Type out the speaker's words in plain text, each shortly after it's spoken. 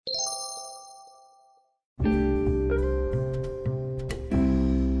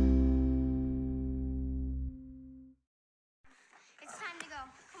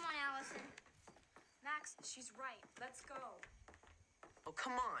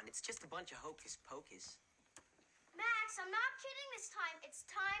on, it's just a bunch of hocus pocus. Max, I'm not kidding this time. It's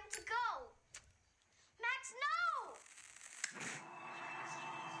time to go. Max, no!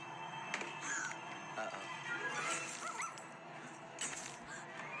 Uh-oh.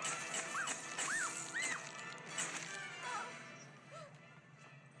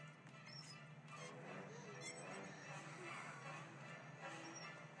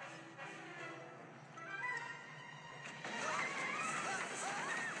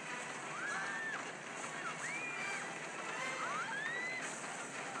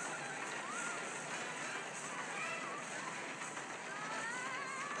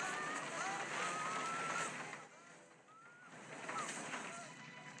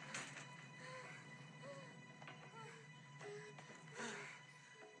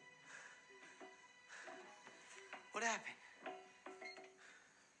 What happened?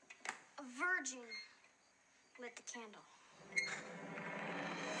 A virgin lit the candle.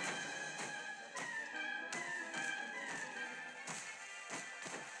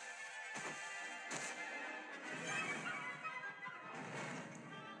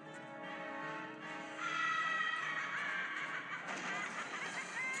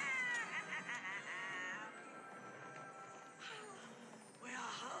 We're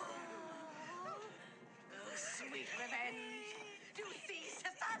home. Oh, sweet revenge. Do you see,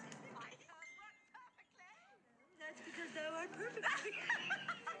 sisters? My work perfectly. That's because thou art perfect.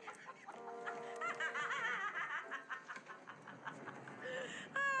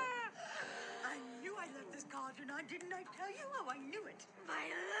 I knew I left this cauldron on, didn't I tell you? Oh, I knew it.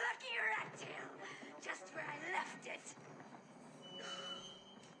 My lucky rat tail. Just where I left it.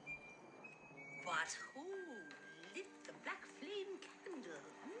 But who lit the black flame candle?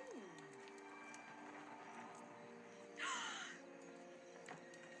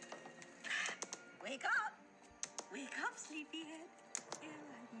 Wake up! Wake up, sleepyhead. Oh,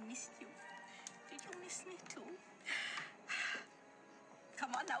 I missed you. Did you miss me too?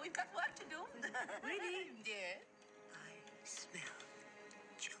 Come on now, we've got work to do. Ready? Dear. I smell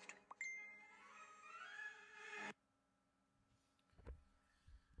children.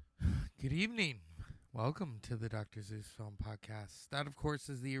 Good evening. Welcome to the Dr. Zeus Film Podcast. That, of course,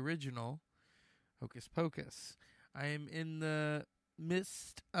 is the original Hocus Pocus. I am in the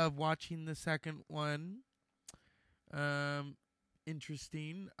midst of watching the second one.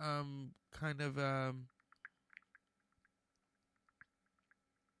 Interesting. I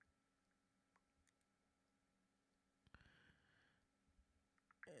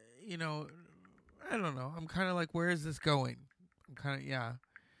don't know. I'm kind of like, where is this going?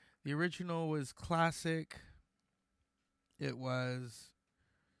 The original was classic. It was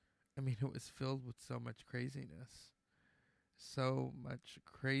filled with so much craziness.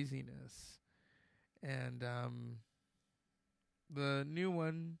 And the new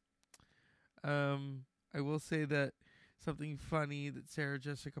one, I will say that something funny that Sarah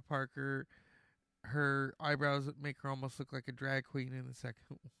Jessica Parker, her eyebrows make her almost look like a drag queen in the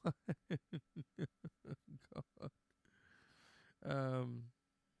second one. God.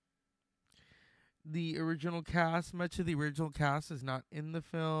 The original cast, much of the original cast is not in the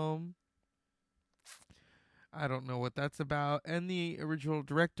film. I don't know what that's about. And the original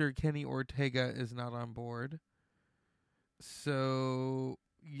director, Kenny Ortega, is not on board. So,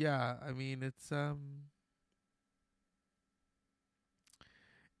 yeah, I mean, it's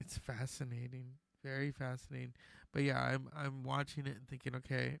fascinating. Very fascinating. But yeah, I'm watching it and thinking,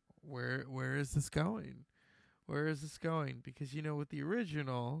 okay, where is this going? Where is this going? Because, with the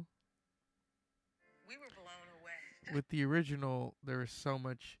original, We were blown away. with the original, there is so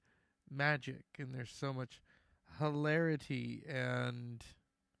much magic and there's so much hilarity and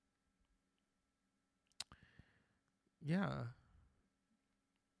yeah.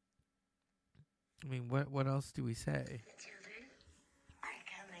 I mean, what else do we say? The children are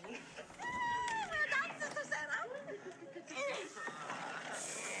coming. Well done, Sister Sarah.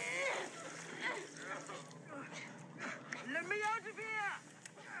 Let me out of here.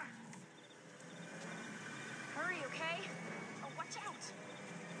 Hurry, okay? Oh, watch out.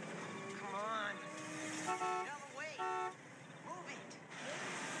 Come on. Get out of the way. Move it.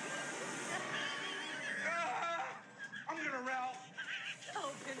 I'm gonna Ralph.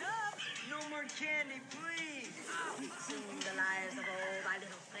 Open up. No more candy, please. Soon the lives of all my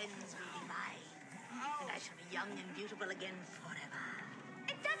little friends will be mine. And I shall be young and beautiful again forever.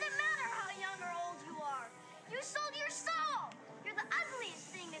 It doesn't matter how young or old you are. You sold your soul. You're the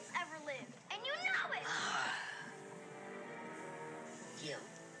ugliest thing that's ever lived. And you know it. You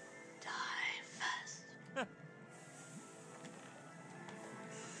die first.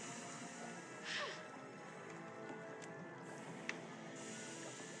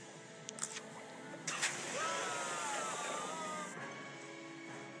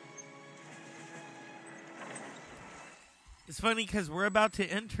 It's funny because we're about to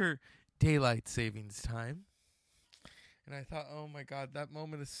enter daylight savings time. And I thought, oh my God, that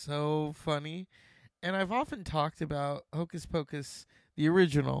moment is so funny. And I've often talked about Hocus Pocus, the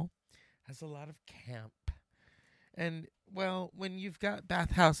original, has a lot of camp. And, well, when you've got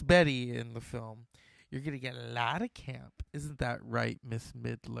Bathhouse Betty in the film, you're going to get a lot of camp. Isn't that right, Miss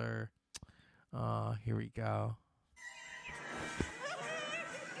Midler? Here we go.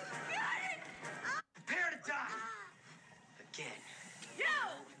 Prepare to die. Again.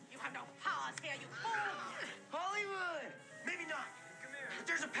 You have no powers here, you fool! Hollywood! Maybe not. Come here. But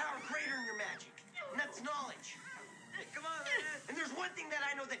there's a power greater in your magic, and that's knowledge. Come on, man. And there's one thing that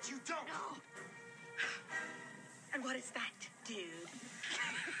I know that you don't. And what is that, dude?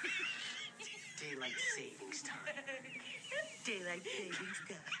 Daylight savings time. Daylight savings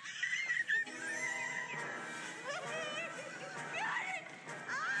time.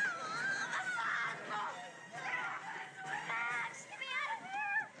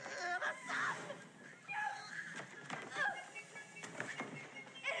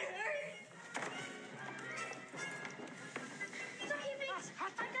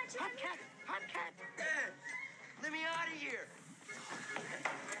 Man, let me out of here.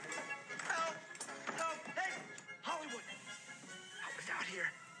 Help! Help! Hey! Hollywood! Help us out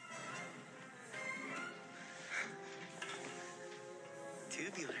here.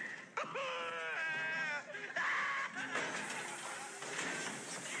 Tubular. Let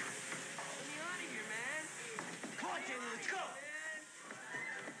me out of here, man. Come on, Taylor, let's go.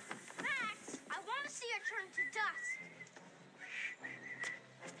 Max, I want to see her turn to dust.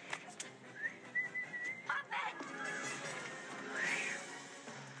 Puppet!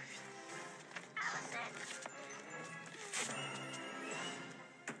 Allison!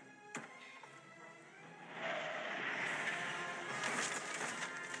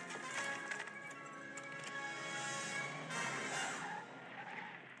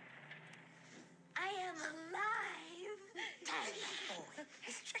 I am alive. Boy,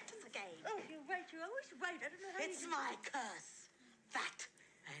 as strict as a game. Oh, you're right. You're always right. I don't know how it's my curse. That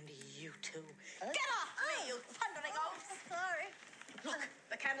and you two. Get off me, you thundering oafs! Sorry. Look,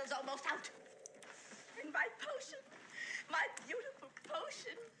 the candle's almost out. And my potion. My beautiful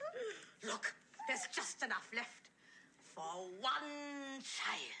potion. Look, there's just enough left for one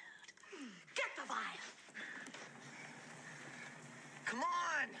child. Get the vial. Come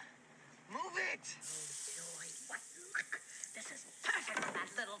on! Move it! Joy, what luck. This is perfect for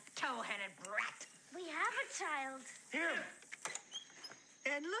that little toe-headed brat. We have a child. Here!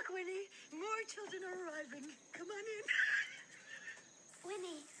 And look, Winnie, more children are arriving. Come on in.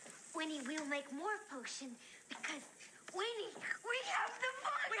 Winnie, we'll make more potion because, Winnie, we have the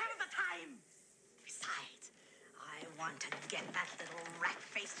money. We haven't the time. Besides, I want to get that little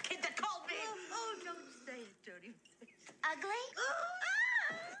rat-faced kid that called me. Oh, don't say it, Jody. Ugly?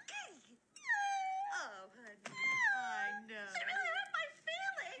 Oh, honey, I know. She really hurt my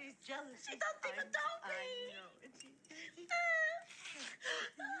feelings. She's jealous. She doesn't even know me. I know.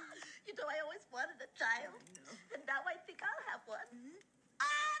 You know, I always wanted a child. And now I think I'll have one.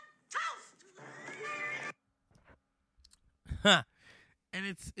 Toast! Huh. And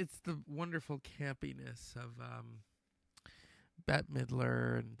it's the wonderful campiness of Bette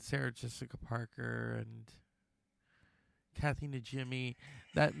Midler and Sarah Jessica Parker and Kathy Najimy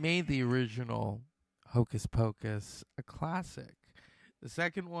that made the original Hocus Pocus a classic. The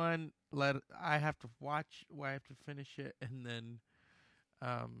second one, I have to finish it, and then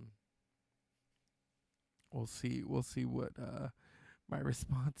we'll see what my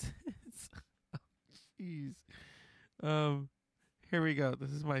response is. Oh, jeez. Here we go.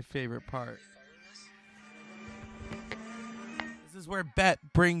 This is my favorite part. This is where Bette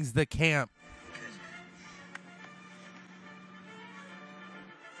brings the camp.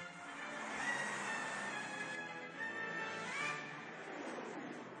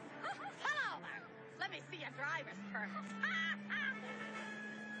 Hello there. Let me see your driver's permit.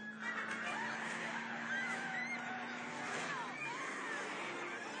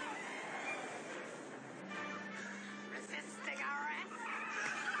 Resisting arrest.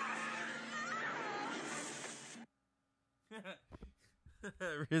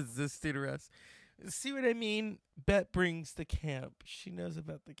 Resisting arrest. See what I mean? Bette brings the camp. She knows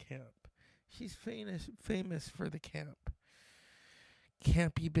about the camp. She's famous for the camp.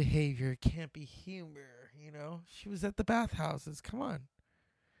 Campy behavior, campy humor, you know? She was at the bathhouses. Come on.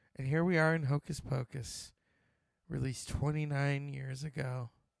 And here we are in Hocus Pocus, released 29 years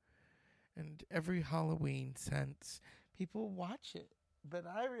ago. And every Halloween since, people watch it. But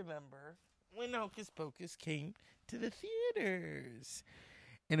I remember when Hocus Pocus came to the theaters.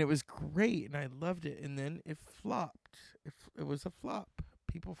 And it was great, and I loved it. And then it flopped. It was a flop.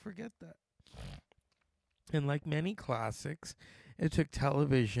 People forget that. And like many classics, it took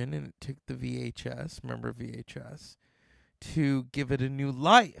television and it took the VHS, remember VHS, to give it a new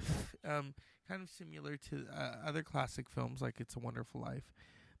life. Kind of similar to other classic films like It's a Wonderful Life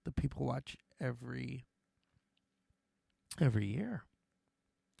that people watch every year.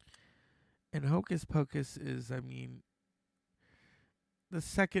 And Hocus Pocus is, I mean, the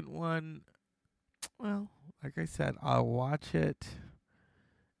second one, well, like I said, I'll watch it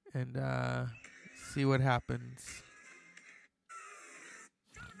and see what happens.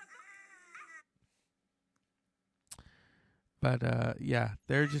 But yeah,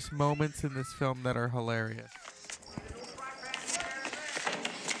 there are just moments in this film that are hilarious. It's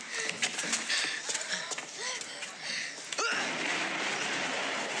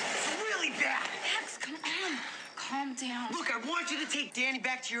really bad. Max, come on. Calm down. Look, I want you to take Danny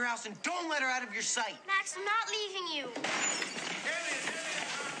back to your house and don't let her out of your sight. Max, I'm not leaving you.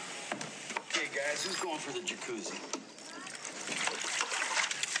 Okay, guys, who's going for the jacuzzi?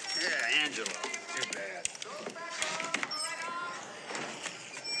 Yeah, Angela. Too bad.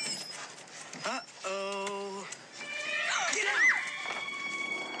 Uh-oh. Get out!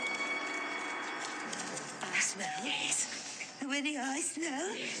 I smell. Yes. Winnie, I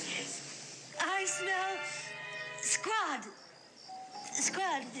smell. Yes. I smell scrod.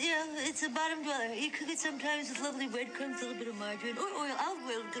 Scrod, yeah, it's a bottom dweller. You cook it sometimes with lovely breadcrumbs, a little bit of margarine, or oil. Olive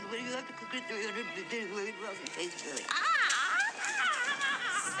oil, good when you have to cook it 350 degrees. It tastes really. Set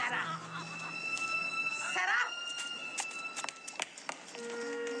up. Set up.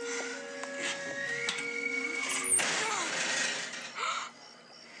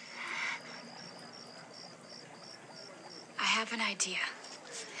 I have an idea.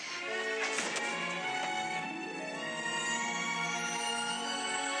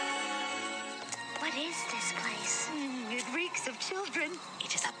 What is this place? It reeks of children.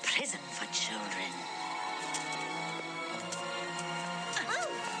 It is a prison for children.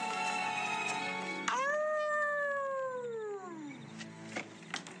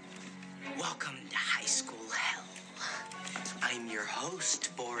 Welcome to high school hell. I'm your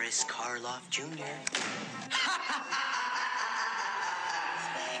host, Boris Karloff Jr.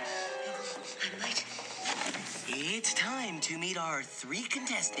 I'm right. It's time to meet our three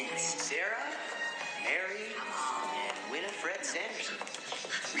contestants. Sarah, Mary, and Winifred Sanderson.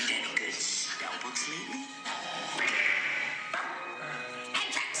 Read any good spell books lately?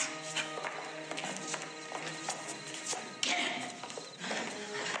 Entrance! Get in!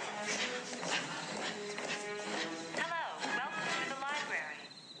 Hello, welcome to the library.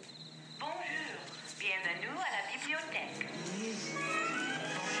 Bonjour, bienvenue à la bibliothèque.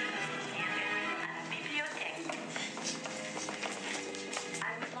 Bienvenue à la bibliothèque. I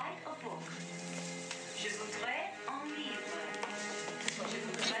would like a book. Je voudrais un livre. Je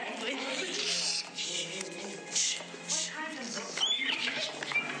voudrais... What kind of book?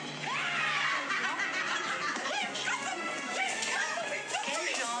 Quel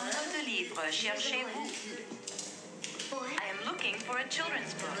genre de livre cherchez-vous? I am looking for a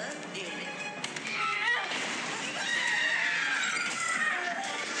children's book.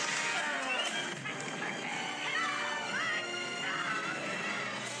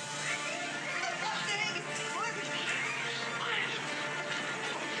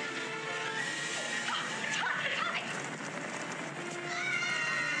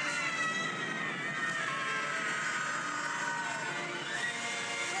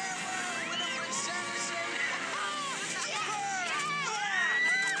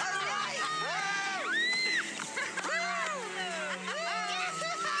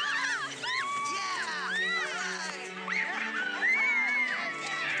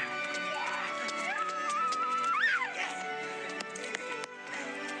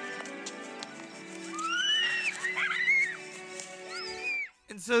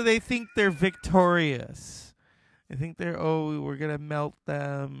 And so they think they're victorious. They think they're, oh, we're going to melt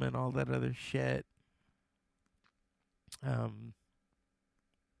them and all that other shit. And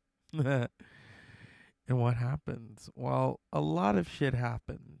what happens? Well, a lot of shit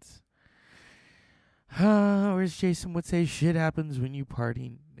happens. Or as Jason would say, shit happens when you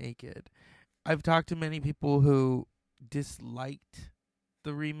party naked. I've talked to many people who disliked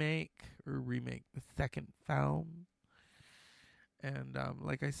the remake the second film. And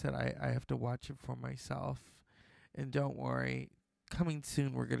like I said, I have to watch it for myself. And don't worry, coming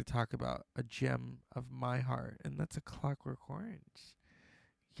soon we're going to talk about a gem of my heart, and that's A Clockwork Orange.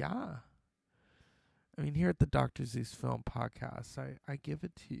 Yeah. I mean, here at the Dr. Zeus Film Podcast, I give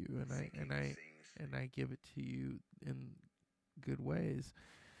it to you, and I give it to you in good ways.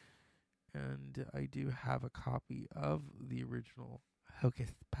 And I do have a copy of the original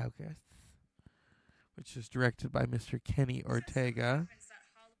Hocus Pocus, which is directed by Mr. Kenny Ortega.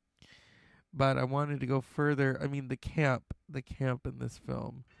 But I wanted to go further. I mean, the camp in this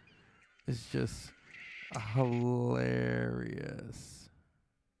film is just hilarious.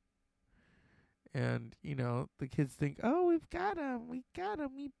 And, you know, the kids think, oh, we burned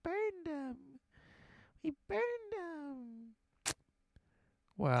him. We burned him.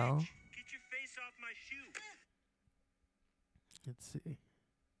 Well, Get your face off my shoe. let's see.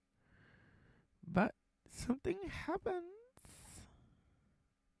 But something happens.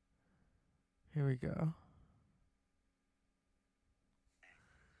 Here we go.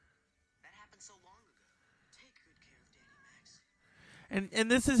 That happened so long ago. Take good care of Danny Max. And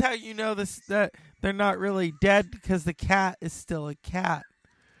this is how you know that they're not really dead, because the cat is still a cat.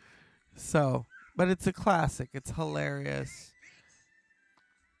 So, but it's a classic. It's hilarious.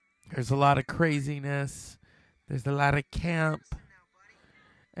 There's a lot of craziness. There's a lot of camp.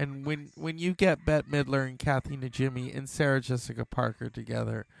 And when you get Bette Midler and Kathy Najimy and Sarah Jessica Parker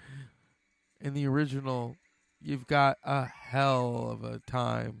together, in the original, you've got a hell of a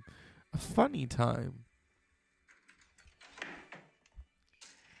time. A funny time.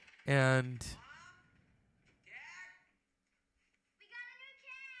 And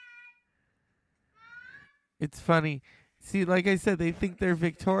it's funny. See, like I said, they think they're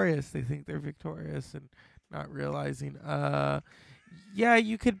victorious. And not realizing, yeah,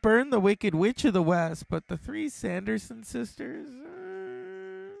 you could burn the Wicked Witch of the West, but the three Sanderson sisters,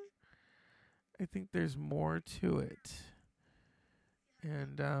 I think there's more to it.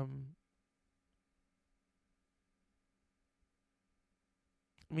 And, I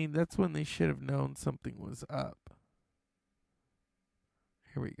mean, that's when they should have known something was up.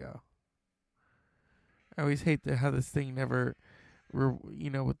 Here we go. I always hate how this thing never,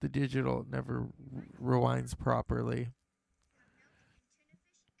 with the digital, it never rewinds properly.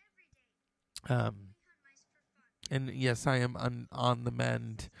 And yes, I am on the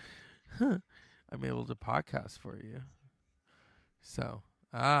mend. I'm able to podcast for you. So,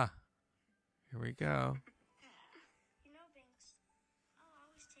 here we go. You know, Binks, I'll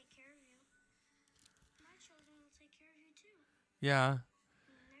always take care of you. My children will take care of you too. Yeah. And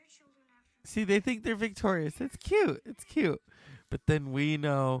their children after. See, they think they're victorious. It's cute. But then we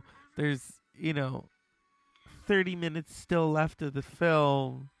know there's, 30 minutes still left of the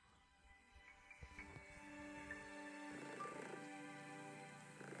film.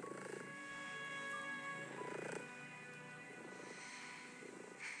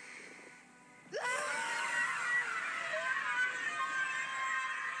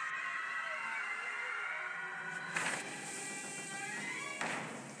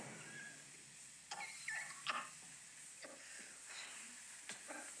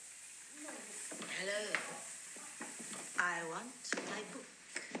 Hello. I want my book.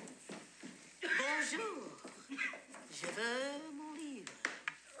 Bonjour. Je veux mon livre.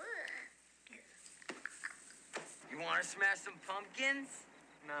 You want to smash some pumpkins?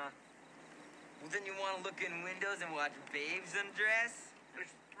 Nah. Well, then you want to look in windows and watch babes undress?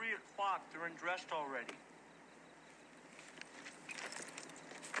 It's 3 o'clock. They're undressed already.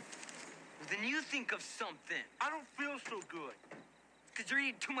 Well, then you think of something. I don't feel so good. Because you're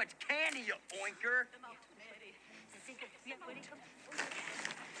eating too much candy, you oinker.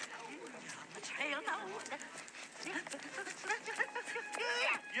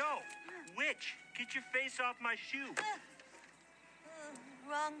 Yo, witch, get your face off my shoe.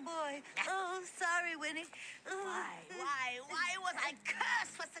 Wrong boy. Oh, sorry, Winnie. Why was I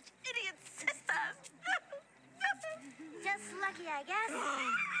cursed with such idiot sisters? Just lucky, I guess.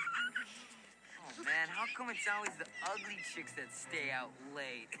 Oh, man, how come it's always the ugly chicks that stay out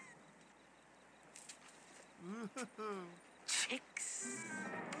late? Chicks.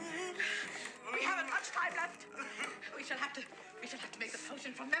 We haven't much time left. We shall have to make the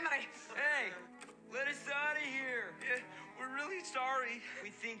potion from memory. Hey, let us out of here. Yeah, we're really sorry. We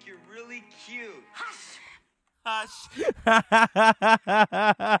think you're really cute. Hush.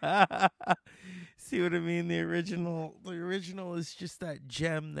 See what I mean? The original is just that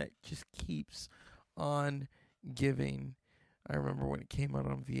gem that just keeps on giving. I remember when it came out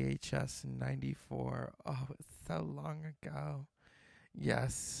on VHS in '94. Oh, it was so long ago.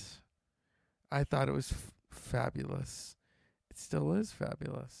 Yes. I thought it was fabulous. It still is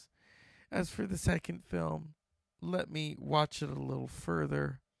fabulous. As for the second film, let me watch it a little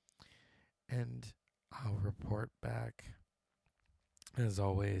further, and I'll report back. As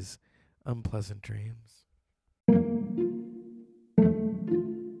always, unpleasant dreams.